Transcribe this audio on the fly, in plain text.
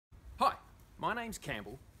my name's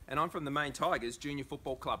Campbell, and I'm from the Maine Tigers Junior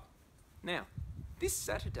Football Club. Now, this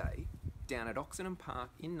Saturday, down at Oxenden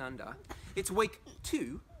Park in Nunda, it's week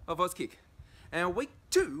 2 of Auskick. And week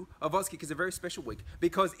 2 of Auskick is a very special week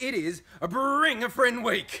because it is a Bring a Friend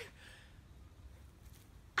Week.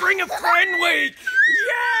 Bring a Friend Week!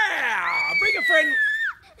 Yeah! Bring a friend...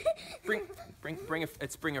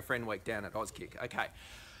 It's Bring a Friend Week down at Auskick. Okay.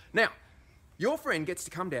 Now, your friend gets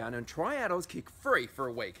to come down and try out Auskick free for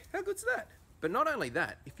a week. How good's that? But not only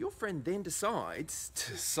that, if your friend then decides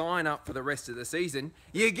to sign up for the rest of the season,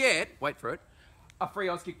 you get, wait for it, a free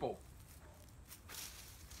Auskick ball.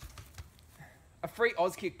 A free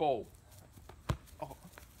Auskick ball. Oh.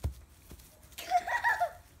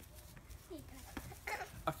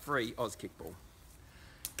 A free Auskick ball.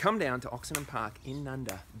 Come down to Oxenden Park in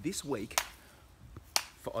Nunda this week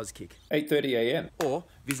for Auskick. 8:30 a.m. Or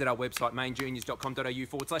visit our website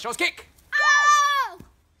mainjuniors.com.au/Auskick.